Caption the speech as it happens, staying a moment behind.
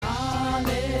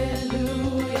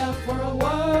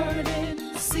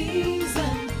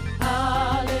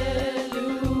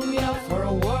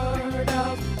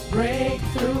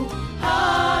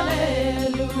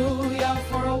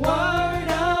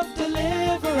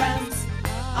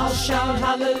I'll shout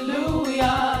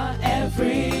hallelujah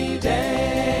every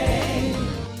day.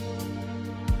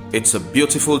 It's a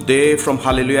beautiful day from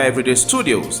Hallelujah Everyday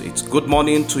Studios. It's good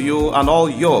morning to you and all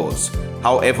yours.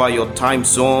 However your time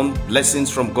zone,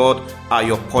 blessings from God are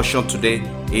your portion today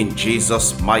in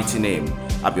Jesus' mighty name.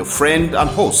 I'm your friend and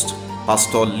host,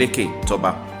 Pastor Leke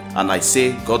Toba, and I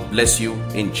say God bless you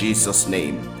in Jesus'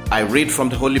 name. I read from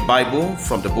the Holy Bible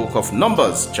from the book of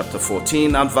Numbers chapter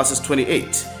 14 and verses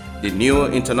 28, the New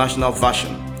International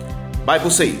Version. Bible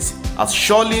says, "As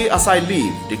surely as I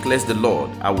live, declares the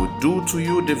Lord, I will do to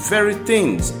you the very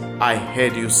things I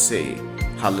heard you say."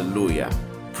 Hallelujah.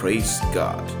 Praise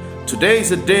God. Today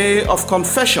is a day of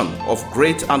confession of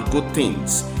great and good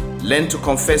things. Learn to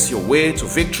confess your way to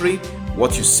victory.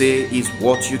 What you say is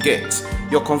what you get.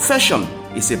 Your confession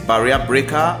is a barrier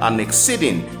breaker and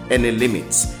exceeding any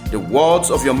limits. The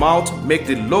words of your mouth make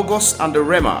the Logos and the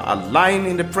Rhema align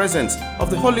in the presence of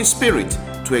the Holy Spirit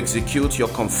to execute your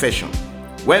confession.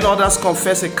 When others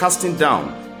confess a casting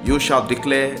down, you shall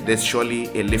declare there's surely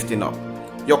a lifting up.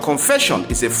 Your confession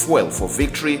is a fuel for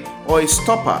victory or a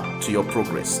stopper to your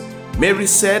progress. Mary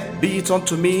said, "Be it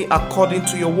unto me according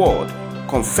to your word."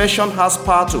 Confession has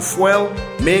power to fuel,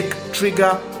 make,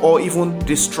 trigger, or even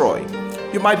destroy.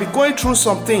 You might be going through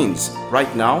some things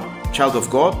right now, child of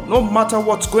God, no matter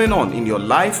what's going on in your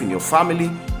life, in your family,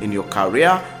 in your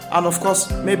career, and of course,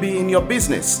 maybe in your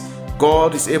business.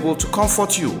 God is able to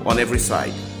comfort you on every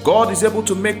side. God is able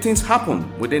to make things happen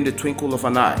within the twinkle of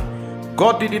an eye.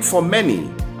 God did it for many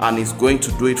and is going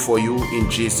to do it for you in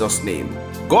Jesus' name.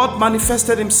 God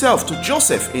manifested himself to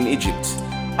Joseph in Egypt,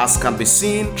 as can be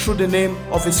seen through the name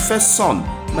of his first son,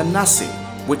 Manasseh,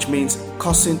 which means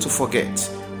causing to forget.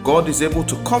 God is able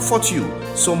to comfort you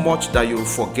so much that you will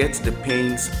forget the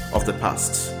pains of the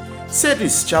past. Say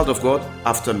this, child of God,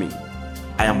 after me.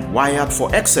 I am wired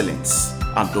for excellence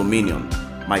and dominion.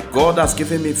 My God has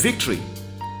given me victory.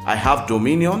 I have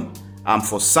dominion. I'm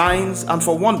for signs and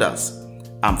for wonders.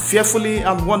 I'm fearfully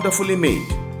and wonderfully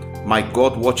made. My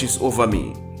God watches over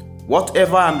me.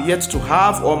 Whatever I'm yet to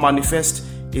have or manifest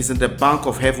is in the bank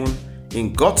of heaven.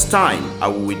 In God's time, I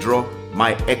will withdraw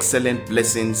my excellent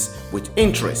blessings with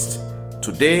interest.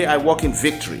 Today I walk in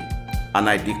victory and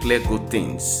I declare good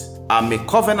things. I'm a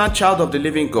covenant child of the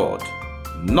living God.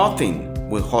 Nothing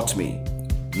will hurt me.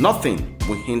 Nothing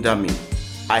will hinder me.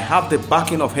 I have the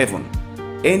backing of heaven.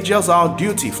 Angels are on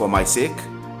duty for my sake.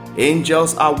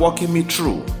 Angels are walking me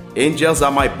through. Angels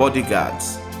are my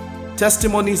bodyguards.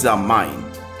 Testimonies are mine.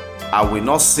 I will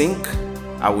not sink.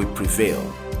 I will prevail.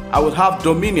 I will have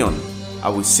dominion. I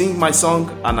will sing my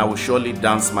song and I will surely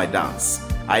dance my dance.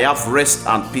 I have rest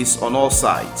and peace on all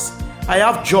sides. I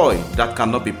have joy that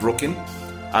cannot be broken.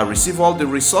 I receive all the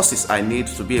resources I need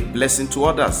to be a blessing to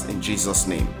others in Jesus'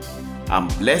 name. I'm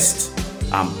blessed,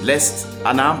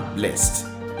 and I'm blessed.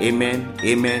 Amen,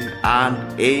 amen,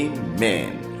 and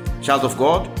amen. Child of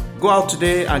God, go out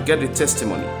today and get the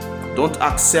testimony. Don't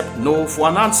accept no for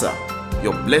an answer.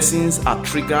 Your blessings are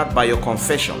triggered by your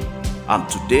confession. And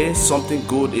today, something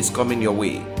good is coming your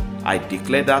way. I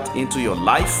declare that into your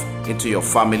life, into your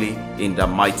family, in the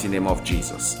mighty name of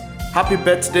Jesus. Happy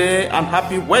birthday and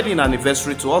happy wedding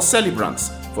anniversary to all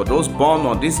celebrants, for those born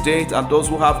on this date and those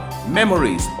who have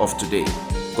memories of today.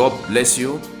 God bless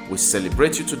you. We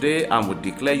celebrate you today and we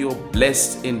declare you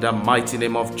blessed in the mighty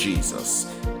name of Jesus.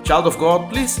 Child of God,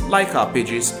 please like our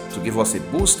pages to give us a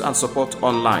boost and support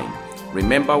online.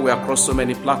 Remember, we are across so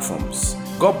many platforms.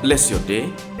 God bless your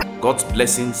day. God's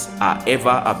blessings are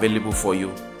ever available for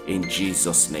you in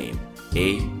Jesus' name.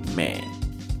 Amen.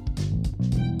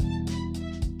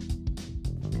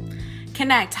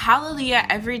 Connect Hallelujah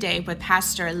every day with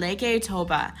Pastor Leke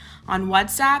Toba on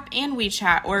WhatsApp and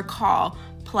WeChat or call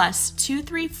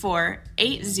 +234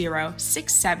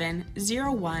 8067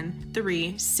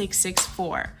 013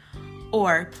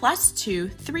 or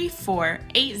 +234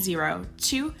 80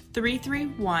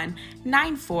 2331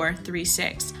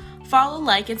 9436. Follow,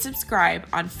 like, and subscribe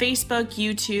on Facebook,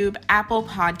 YouTube, Apple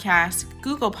Podcasts,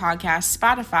 Google Podcasts,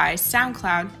 Spotify,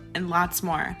 SoundCloud, and lots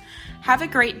more. Have a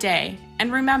great day,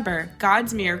 and remember,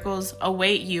 God's miracles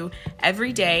await you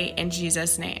every day in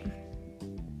Jesus' name.